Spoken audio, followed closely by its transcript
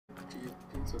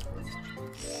pizza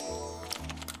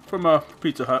from? From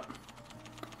Pizza Hut.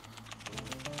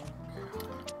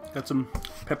 Got some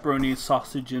pepperoni,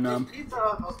 sausage, and Pizza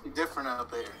Hut must be different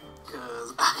out there,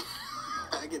 cause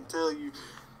I can tell you.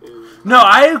 No,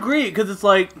 I agree, because it's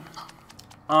like,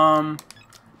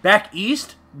 back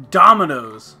east,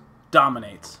 Domino's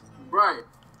dominates. Right,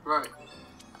 right.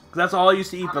 That's all I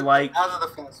used to eat, but like... Out of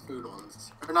the fast food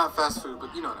ones. Or not fast food,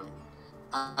 but you know what I mean.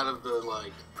 Out of the,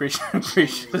 like...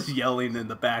 Precious yelling in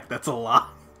the back, that's a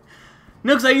lot.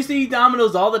 No, because I used to eat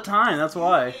Domino's all the time, that's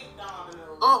why.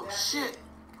 Oh, shit!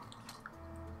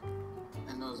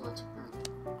 I know it's my turn.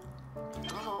 I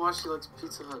don't know why she likes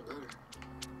Pizza Hut better.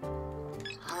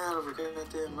 High out of her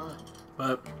goddamn mind.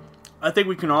 But I think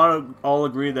we can all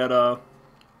agree that,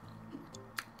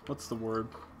 what's the word?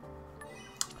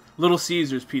 Little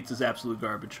Caesars pizza is absolute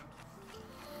garbage.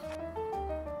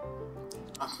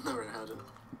 I've never had it.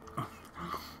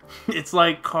 It's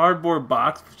like cardboard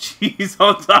box with cheese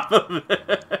on top of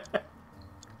it.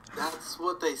 That's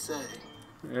what they say.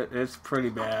 It's pretty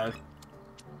bad.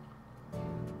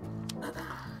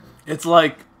 It's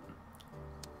like...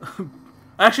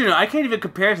 Actually, no, I can't even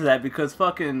compare to that because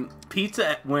fucking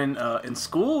pizza when in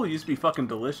school used to be fucking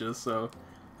delicious, so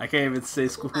I can't even say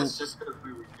school. That's just because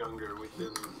we were younger. We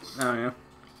didn't... Oh, yeah.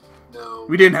 No.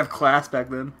 We didn't have class back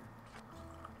then.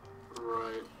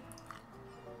 Right.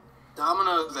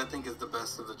 Domino's, I think, is the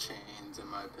best of the chains, in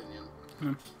my opinion.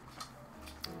 Hmm.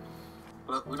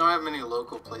 But we don't have many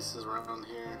local places around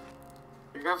here.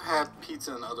 Like, I've had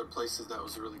pizza in other places that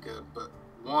was really good, but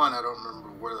one, I don't remember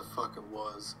where the fuck it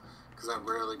was, because I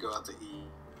rarely go out to eat.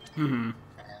 Mm-hmm.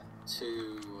 And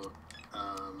two,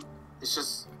 it's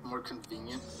just more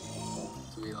convenient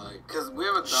to be like, because we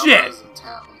have a Domino's in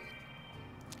town.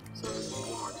 So it's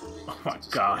more convenient. Oh my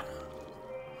god.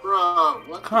 Bro,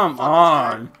 what Come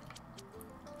on.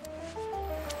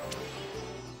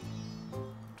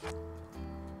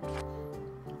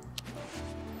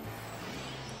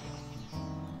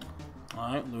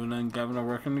 Alright, Luna and Gavin are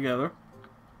working together.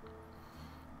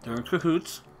 They're in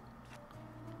cahoots.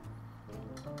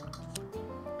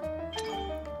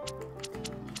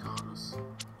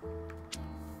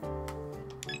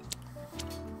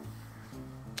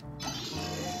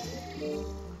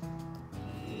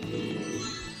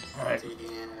 Alright.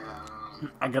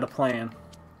 I got a plan.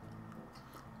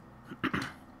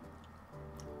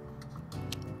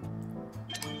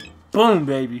 Boom,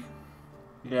 baby.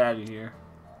 Get out of here.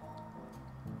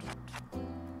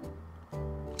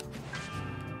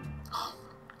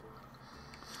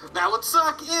 That would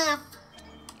suck if...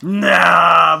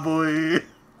 Nah, boy.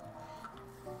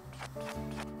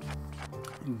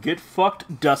 Get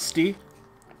fucked, Dusty.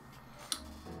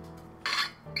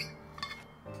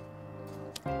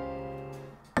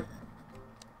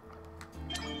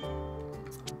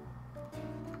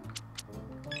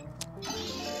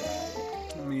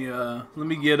 Let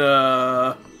me get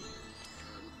a...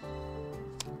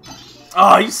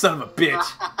 Oh, you son of a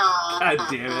bitch. God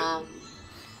damn it.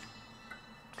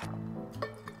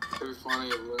 It'd be funny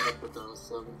if Luna put down a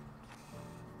 7.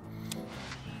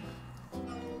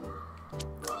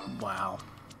 Wow.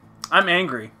 I'm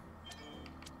angry.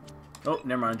 Oh,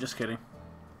 never mind. Just kidding.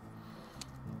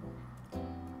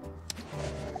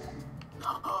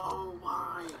 Oh,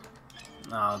 why?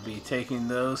 I'll be taking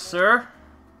those, sir.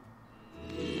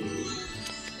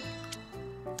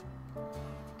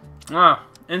 Ah,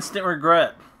 instant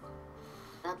regret.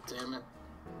 God damn it.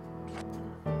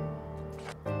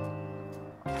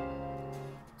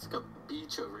 It's like a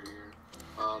beach over here.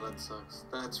 Oh, that sucks.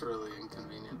 That's really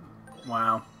inconvenient.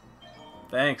 Wow.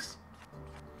 Thanks.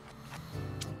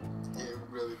 Yeah, it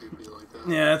really do be like that.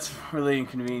 Yeah, it's really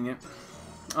inconvenient.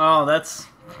 Oh, that's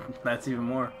even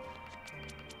more.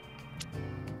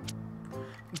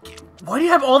 Why do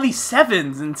you have all these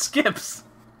 7s and skips?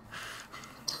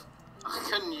 I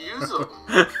couldn't use them.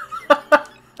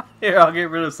 Here, I'll get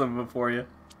rid of some of them for you.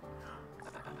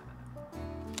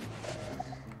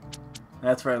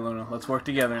 That's right, Luna. Let's work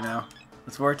together now.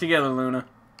 Let's work together, Luna.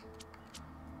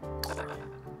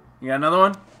 You got another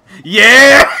one?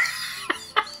 Yeah!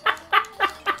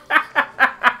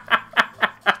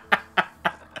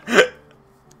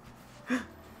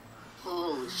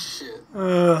 Holy shit.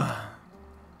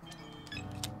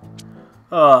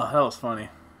 Oh, that was funny.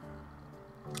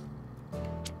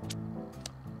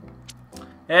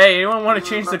 Hey, anyone want to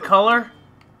change the color?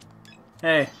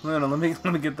 Hey, Luna, let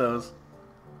me get those.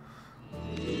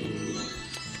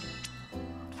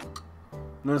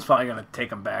 Luna's probably gonna take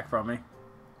them back from me.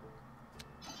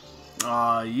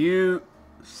 Aw, you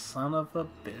son of a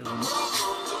bitch.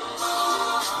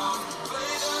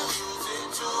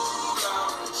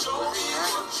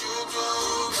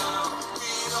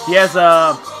 He has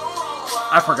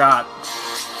I forgot.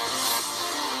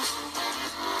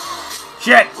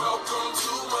 Shit!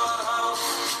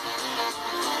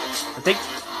 I think.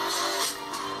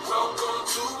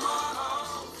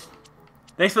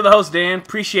 Thanks for the host, Dan.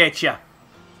 Appreciate ya.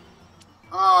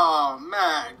 Oh,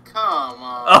 Matt, come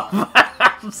on. Oh,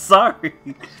 I'm sorry.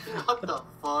 What the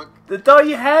fuck? I thought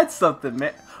you had something,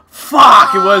 man.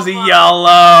 Fuck, it was a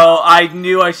yellow. I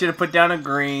knew I should have put down a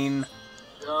green.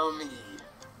 Dummy.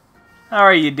 How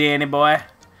are you, Danny boy?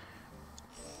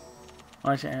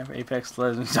 Why don't you have Apex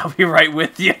Legends? I'll be right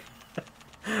with you.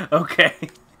 Okay.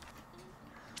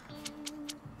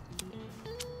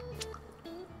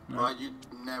 Well, you'd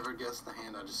never guess the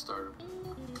hand I just started.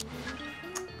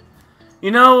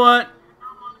 You know what,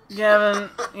 Gavin?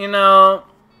 You know,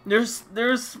 there's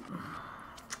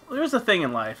a thing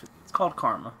in life. It's called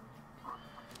karma.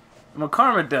 And what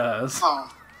karma does... Oh,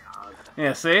 God.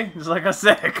 Yeah, see? Just like I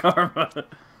said, karma.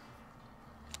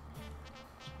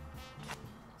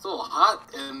 It's a little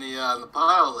hot in the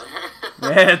pile there.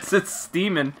 Yeah, it's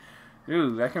steaming.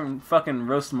 Ooh, I can fucking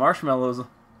roast marshmallows.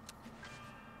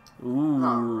 Ooh.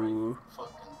 Alright,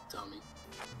 fucking dummy.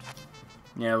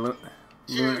 Yeah, look.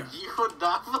 Dude, you would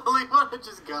not believe what I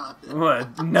just got. What?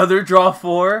 Another draw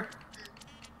 4?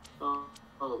 Oh,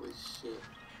 holy shit.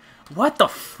 What the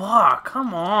fuck?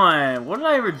 Come on. What did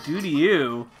I ever do to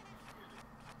you?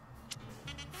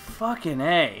 Fucking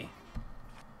A.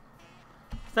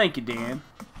 Thank you, Dan.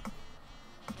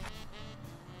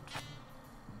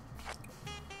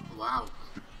 Wow.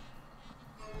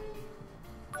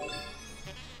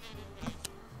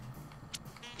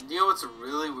 You know what's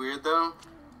really weird though?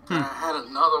 I had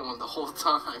another one the whole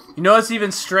time. You know what's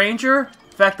even stranger?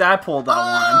 The fact that I pulled that one.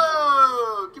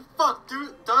 Oh, get fucked,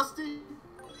 dude. Dusty.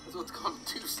 That's what's called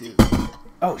Dusty.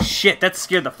 Oh shit, that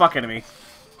scared the fuck out of me.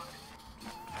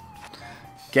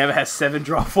 Gavin has 7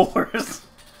 draw 4s.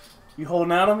 You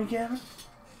holding out on me, Gavin?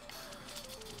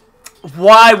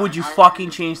 Why would you fucking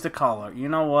change the color? You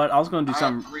know what? I was gonna do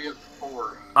something. 3 of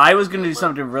 4. I was gonna do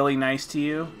something really nice to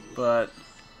you, but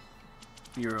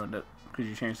you ruined it because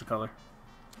you changed the color.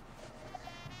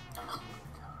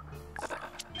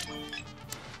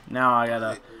 Now I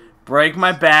gotta break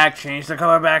my back, change the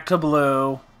color back to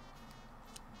blue.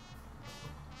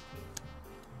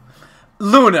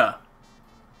 Luna!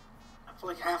 I have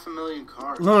like 500,000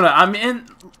 cards. Luna, I'm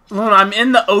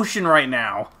in the ocean right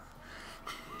now.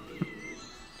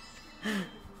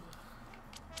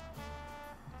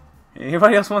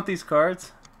 Anybody else want these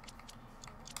cards?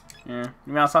 Yeah,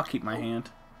 mouse, I'll keep my hand.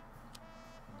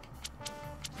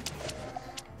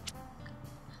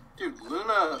 Dude,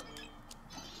 Luna.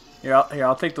 Here,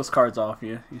 I'll take those cards off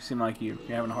you. You seem like you're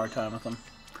having a hard time with them.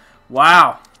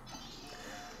 Wow.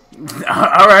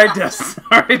 All right, Dustin.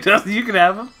 All right, Dustin, you can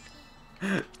have them.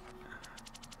 What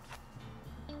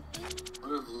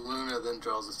if Luna then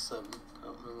draws a 7?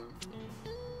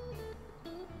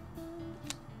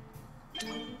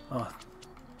 Oh.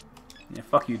 Yeah,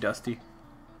 fuck you, Dusty.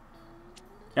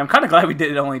 Yeah, I'm kind of glad we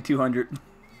did it only 200.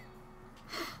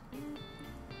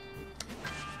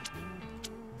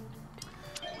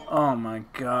 Oh my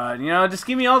god. You know, just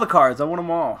give me all the cards. I want them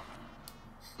all.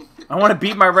 I want to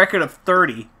beat my record of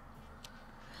 30.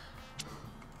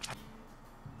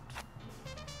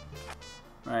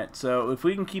 Alright, so if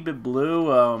we can keep it blue,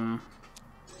 alright.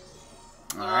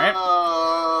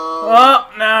 Well,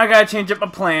 now I gotta change up my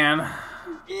plan.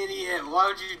 Idiot, why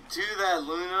would you do that,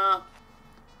 Luna?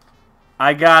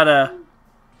 I gotta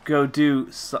go do...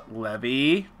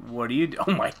 Levy, what do you do?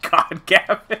 Oh my god,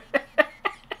 Gavin.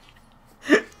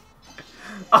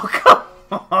 Oh, come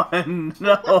on.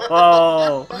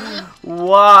 No.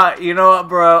 Why? You know what,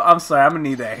 bro? I'm sorry. I'm gonna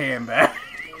need that hand back.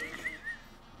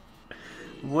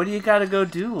 What do you gotta go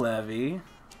do, Levy?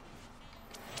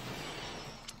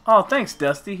 Oh, thanks,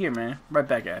 Dusty. Here, man. Right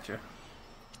back at you.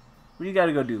 What do you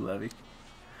gotta go do, Levy?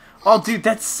 Oh, dude,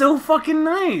 that's so fucking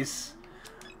nice.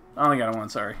 I only got one,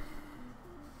 sorry.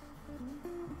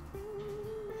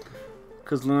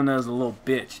 Because Luna is a little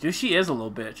bitch. Dude, she is a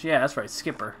little bitch. Yeah, that's right.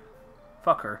 Skip her.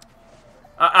 Fuck her.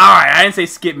 Alright, I didn't say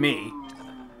skip me.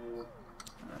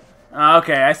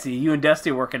 Okay, I see. You and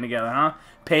Dusty working together, huh?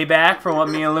 Payback for what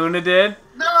me and Luna did?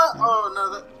 No! Oh,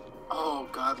 no. Oh,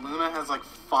 God. Luna has like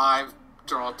 5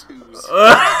 draw 2s.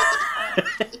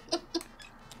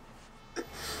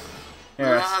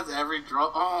 Luna has every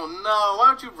draw. Oh, no. Why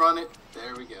don't you run it?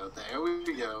 There we go. There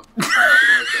we go.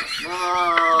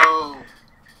 No.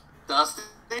 Dusty?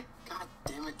 God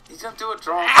damn it. He's going to do a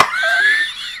draw.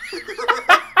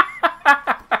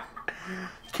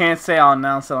 Can't say I'll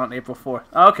announce it on April 4th.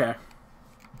 Okay.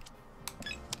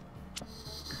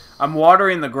 I'm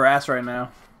watering the grass right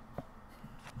now.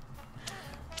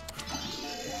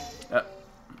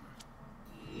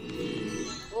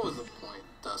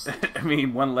 Dusty. I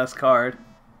mean, one less card.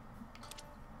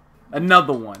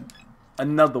 Another one.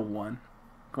 Another one.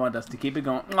 Come on, Dusty. Keep it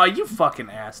going. Oh, you fucking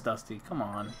ass, Dusty. Come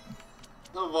on.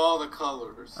 Of all the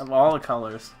colors. Of all the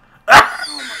colors.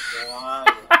 Oh my god.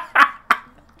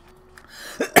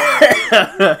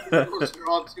 Of course, you're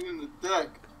all two in the deck.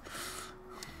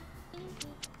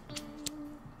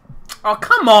 Oh,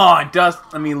 come on,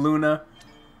 Luna.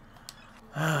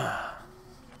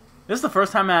 This is the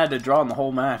first time I had to draw in the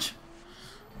whole match.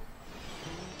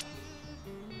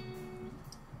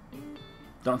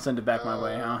 Don't send it back my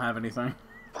way. I don't have anything.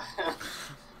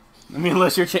 I mean,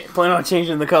 unless you're planning on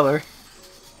changing the color.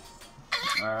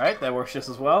 Alright, that works just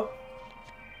as well.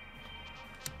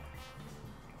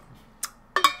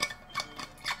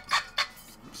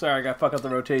 Sorry, I got fuck up the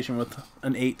rotation with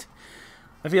an 8.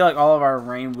 I feel like all of our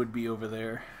rain would be over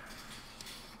there.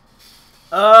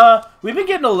 We've been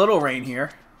getting a little rain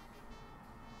here.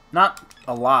 Not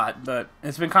a lot, but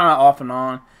it's been kind of off and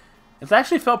on. It's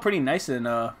actually felt pretty nice in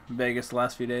Vegas the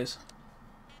last few days.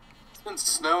 It's been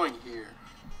snowing here.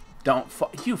 Don't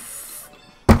you.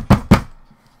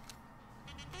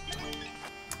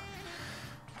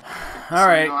 All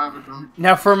right.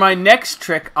 Now for my next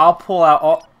trick, I'll pull out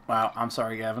all. Wow, I'm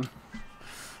sorry, Gavin.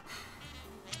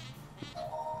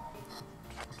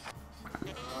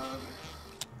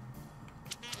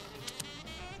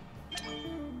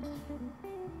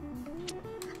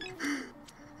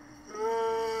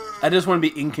 I just want to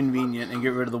be inconvenient and get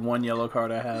rid of the one yellow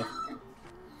card I have.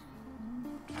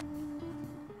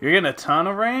 You're getting a ton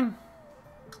of rain?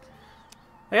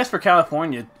 I guess for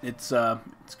California, it's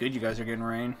good you guys are getting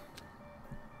rain.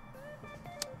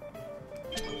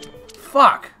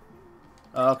 Fuck!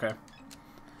 Oh, okay.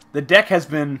 The deck has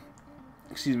been...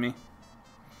 Excuse me.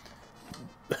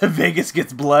 Vegas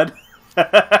gets blood.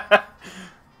 Yeah,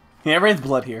 it rains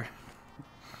blood here.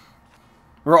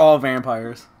 We're all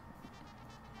vampires.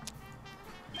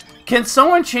 Can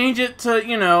someone change it to,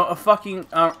 you know, a fucking...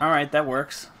 alright, that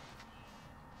works.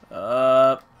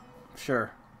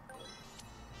 Sure.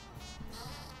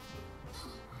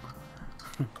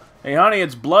 Hey, honey,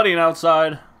 it's bloody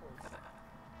outside.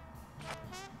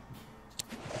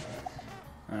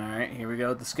 Alright, here we go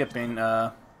with the skipping.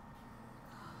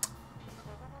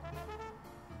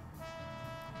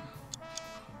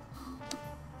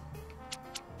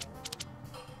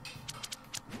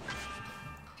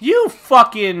 You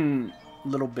fucking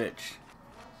little bitch.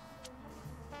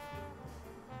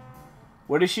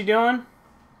 What is she doing?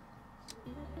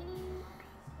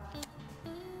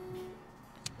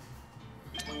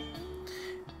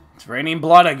 It's raining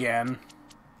blood again.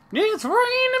 It's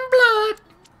raining blood.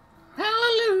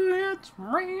 Hallelujah, it's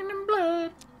raining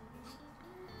blood.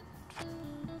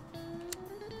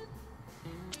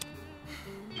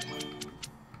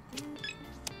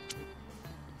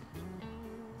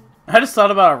 I just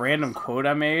thought about a random quote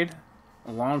I made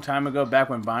a long time ago, back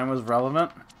when Vine was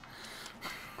relevant.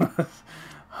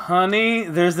 Honey,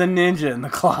 there's a ninja in the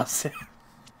closet.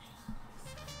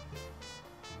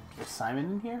 Is Simon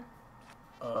in here?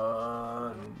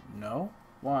 No.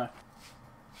 Why?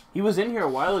 He was in here a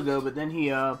while ago, but then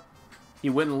he went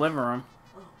in the living room.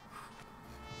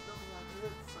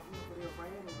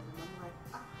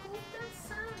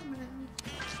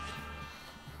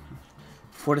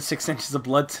 4 to 6 inches of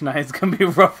blood tonight. It's gonna be a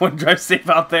rough one. Drive safe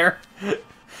out there.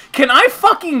 Can I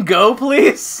fucking go,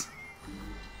 please?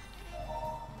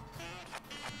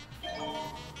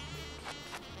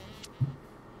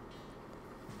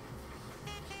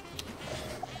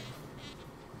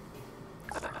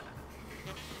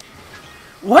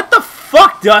 What the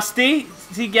fuck, Dusty?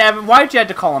 See, Gavin, why'd you have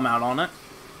to call him out on it?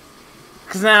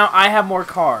 Because now I have more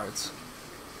cards.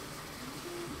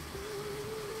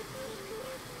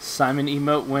 Simon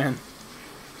emote win.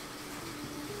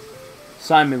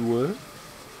 Simon Wood.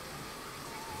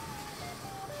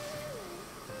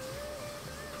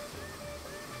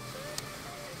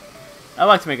 I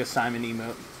like to make a Simon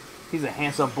emote. He's a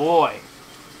handsome boy.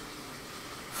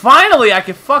 Finally, I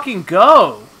can fucking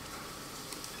go.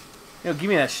 Yo, give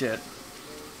me that shit.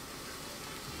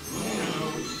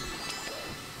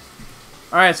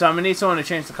 Alright, so I'm gonna need someone to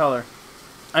change the color.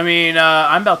 I mean,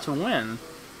 I'm about to win.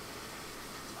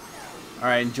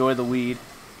 Alright, enjoy the weed.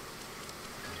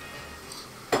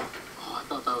 Oh, I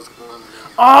thought that was going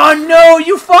there. Oh no,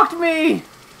 you fucked me!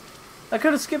 I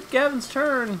could have skipped Gavin's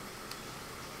turn.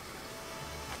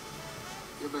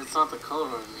 Yeah, but it's not the color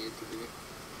I need it to be.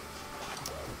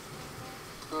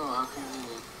 Oh, how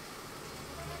convenient.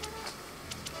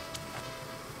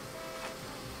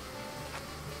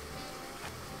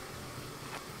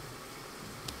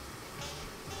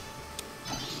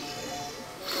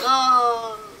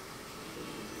 No!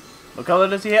 What color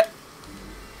does he have?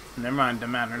 Never mind,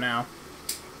 doesn't matter now.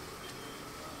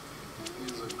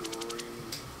 He's a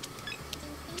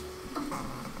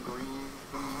green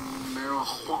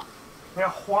marijuana.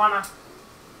 Marijuana.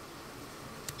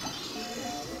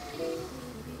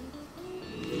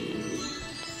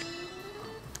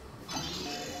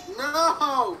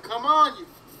 No! Come on, you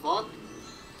fuck.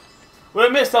 What I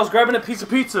missed? I was grabbing a piece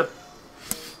of pizza.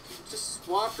 Just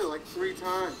swapped it like 3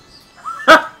 times.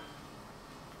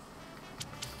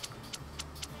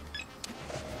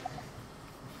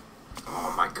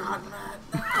 Oh my god, Matt.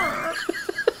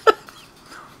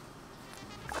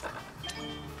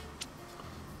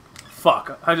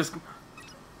 Fuck. I just...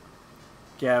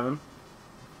 Gavin.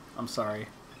 I'm sorry.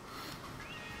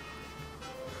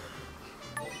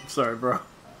 Sorry, bro.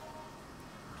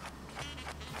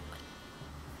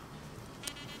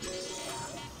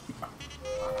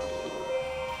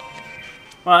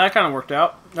 Well, that kind of worked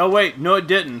out. Oh, wait. No, it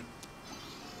didn't.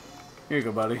 Here you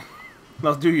go, buddy.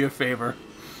 I'll do you a favor.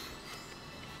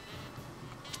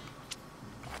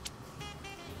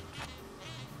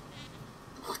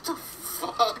 What the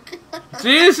fuck?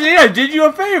 See, I did you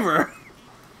a favor.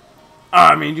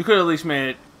 I mean, you could at least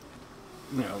made it,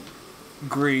 you know,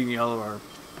 green, yellow, or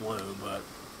blue, but...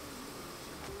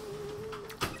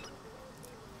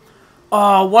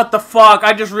 Oh, what the fuck?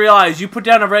 I just realized you put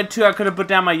down a red 2, I could have put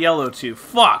down my yellow 2.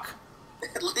 Fuck.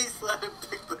 At least let him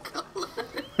pick the color.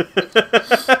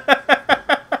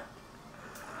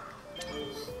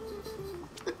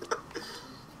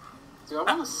 Dude, I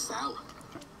want a salad.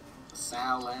 A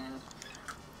salad.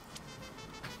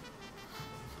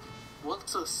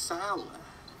 What's a salad?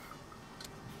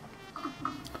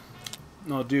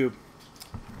 No, dude.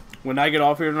 When I get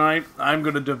off here tonight, I'm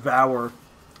gonna devour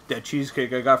that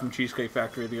cheesecake I got from Cheesecake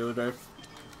Factory the other day.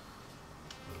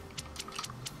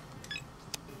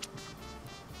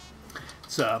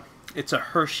 It's a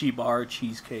Hershey bar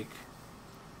cheesecake,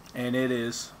 and it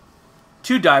is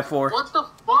to die for. What the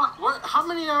fuck? What? How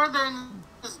many are there in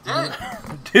this deck?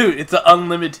 Dude, it's an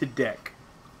unlimited deck.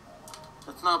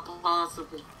 That's not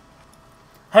possible.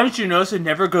 Haven't you noticed it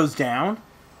never goes down?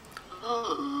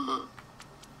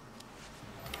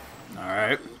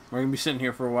 Alright, we're gonna be sitting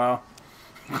here for a while.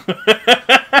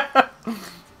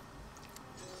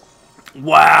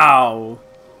 Wow.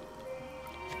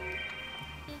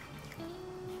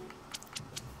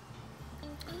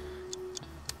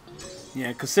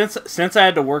 Yeah, because since I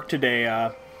had to work today,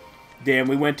 Dan,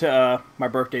 we went to my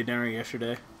birthday dinner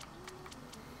yesterday.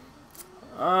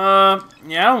 Yeah, I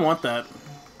don't want that.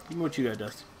 Give me what you got,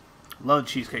 Dusty. Love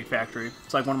Cheesecake Factory.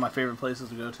 It's like one of my favorite places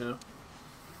to go to.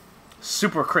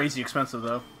 Super crazy expensive,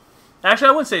 though. Actually,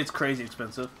 I wouldn't say it's crazy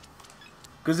expensive.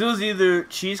 Because it was either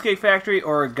Cheesecake Factory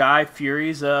or Guy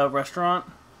Fieri's restaurant.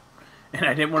 And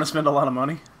I didn't want to spend a lot of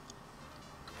money.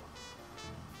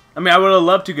 I mean, I would have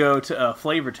loved to go to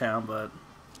Flavortown, but...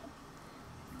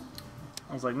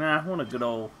 I was like, nah, I want a good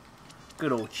old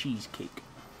cheesecake.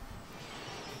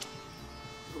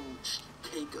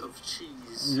 Cake of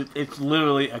cheese. It's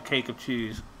literally a cake of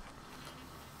cheese.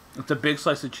 It's a big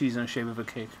slice of cheese in the shape of a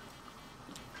cake.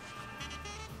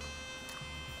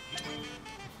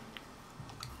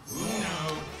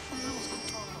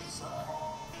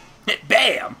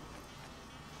 Bam!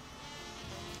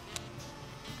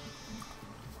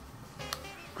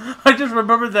 I just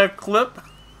remembered that clip.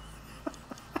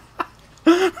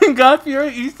 When Guy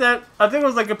Fieri eats that, I think it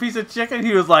was like a piece of chicken,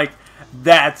 he was like,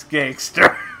 that's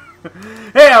gangster.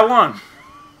 Hey, I won.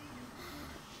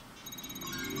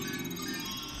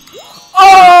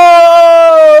 Oh!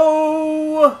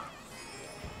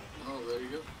 Oh, there you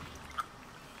go.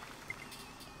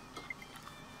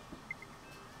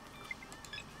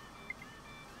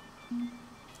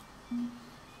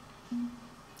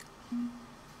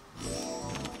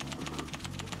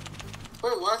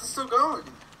 Wait, why is it still going?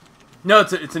 No,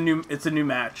 it's a new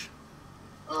match.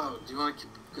 Oh, do you want to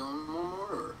keep going one more?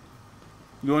 Or?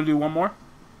 You want to do one more?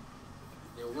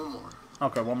 Yeah, one more.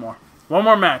 Okay, one more. One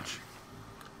more match.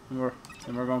 And we're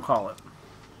gonna call it.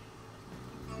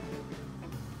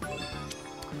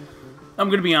 I'm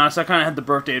gonna be honest, I kinda had the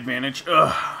birthday advantage.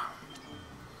 Ugh.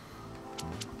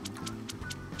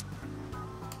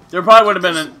 There probably would have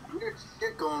been a weird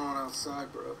shit going on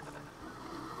outside, bro.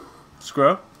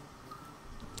 Scrub?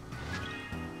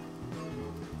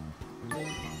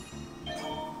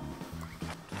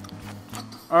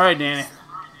 Alright, Danny.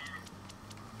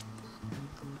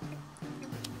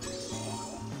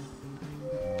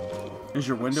 Is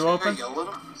your window open? Should I yell at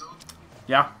him?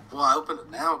 Yeah. Well, I opened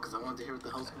it now because I wanted to hear what the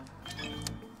hell's going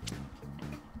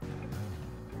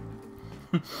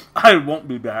on. I won't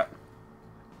be back.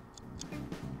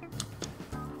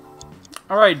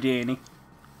 Alright, Danny.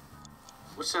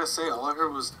 What should I say? All I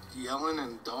heard was yelling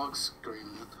and dogs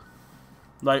screaming.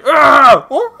 Like, ah!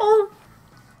 Oh, oh.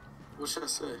 What should I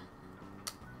say?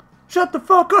 Shut the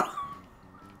fuck up!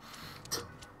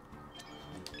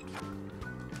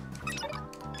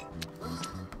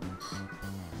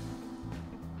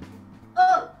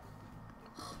 Oh!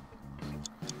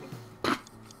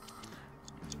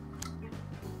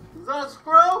 Is that a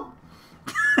squirrel?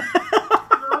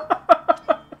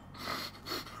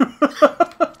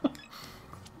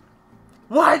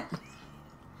 What?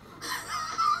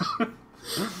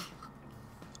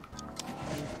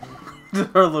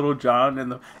 Her little John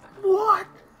and the what?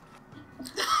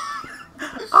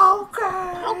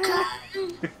 Okay. Okay.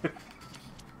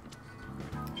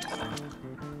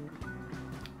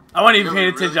 I wasn't even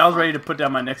paying attention. I was ready to put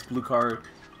down my next blue card.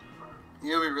 You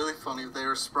know, it'd be really funny if they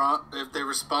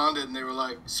responded and they were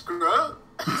like, "Scrub."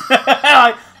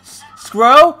 Like,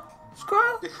 Scro?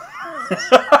 Scro?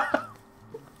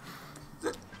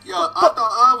 Yo, I thought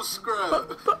I was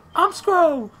Scrub. But I'm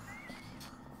Scro.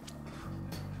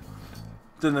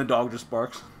 Then the dog just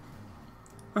barks.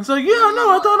 It's like, yeah,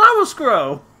 no, I thought I was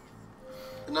Scro.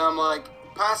 And I'm like,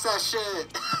 pass that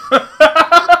shit.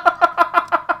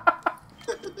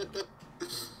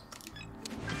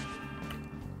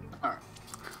 Alright.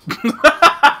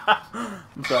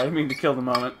 I'm sorry, I didn't mean to kill the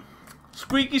moment.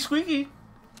 Squeaky, squeaky.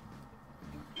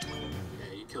 Yeah,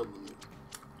 you killed me.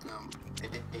 I'm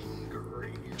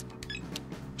angry.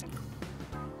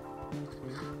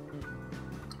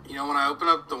 You know, when I opened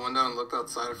up the window and looked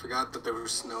outside, I forgot that there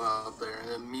was snow out there,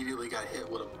 and immediately got hit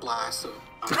with a blast of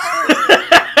ice.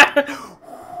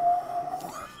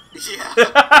 Yeah.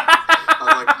 I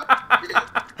was like, yeah.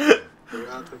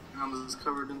 Forgot the ground is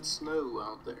covered in snow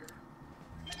out there.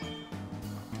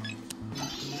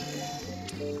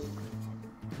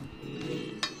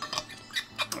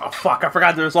 Oh, fuck, I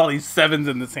forgot there was all these 7s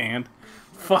in this hand.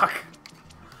 Fuck.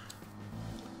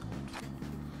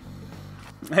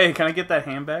 Hey, can I get that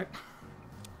hand back?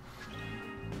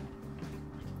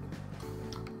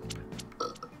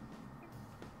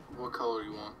 What color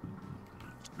you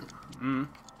want?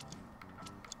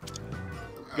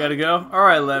 Gotta go?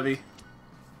 Alright, Levy.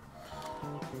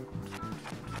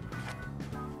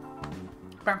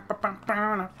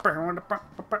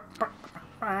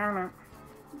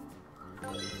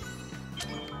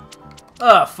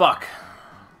 Oh, fuck.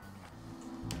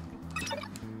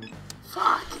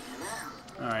 Fuck, man.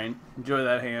 Alright, enjoy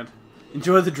that hand.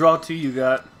 Enjoy the draw 2 you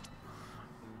got.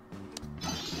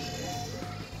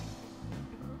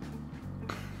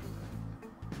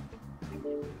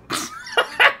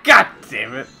 God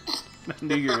damn it. I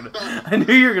knew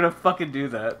you were gonna fucking do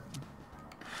that.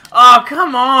 Oh,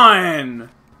 come on!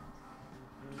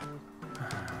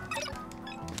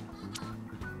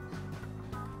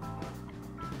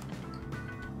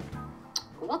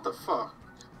 What the fuck?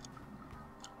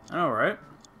 I know, right?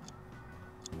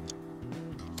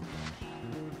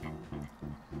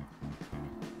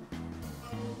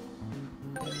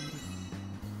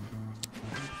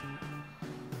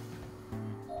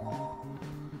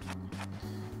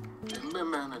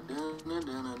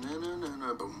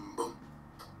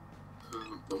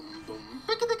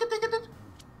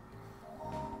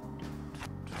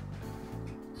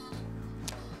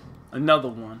 Another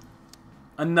one.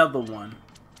 Another one.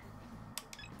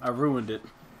 I ruined it.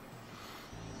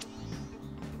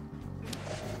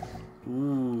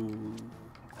 Ooh.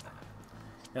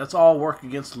 Let's all work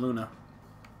against Luna.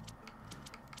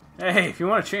 Hey, if you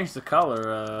want to change the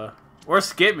color, or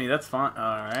skip me, that's fine.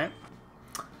 Alright.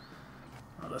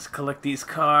 Well, let's collect these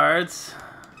cards.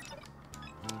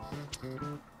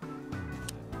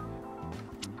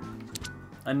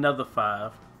 Another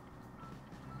 5.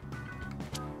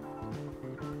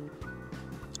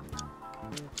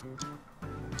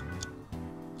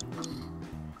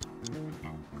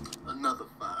 Another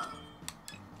 5.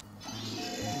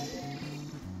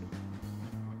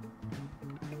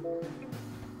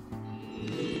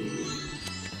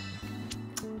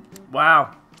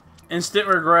 Wow. Instant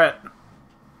regret.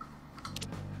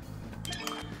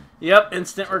 Yep,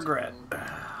 instant regret.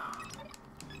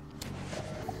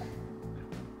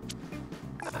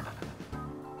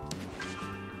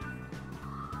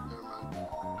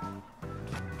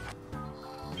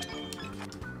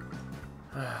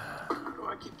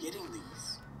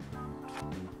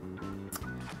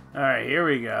 Alright, here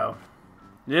we go.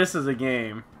 This is a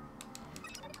game.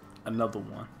 Another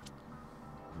one.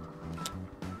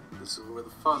 This is where the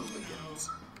fun begins.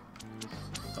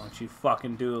 Don't you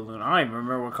fucking do it, Luna. I don't even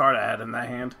remember what card I had in that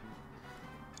hand.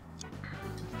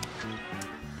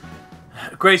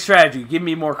 Great strategy. Give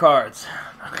me more cards.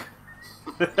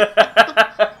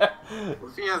 What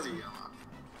if he has a yellow?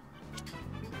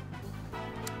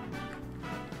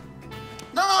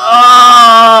 No!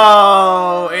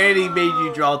 Oh! And he made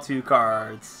you draw 2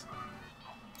 cards.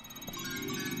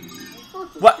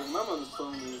 Fuck this What? game. I'm on the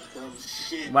phone with this dumb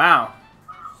shit. Wow.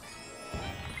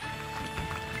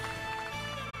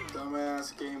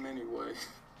 Dumbass game anyway.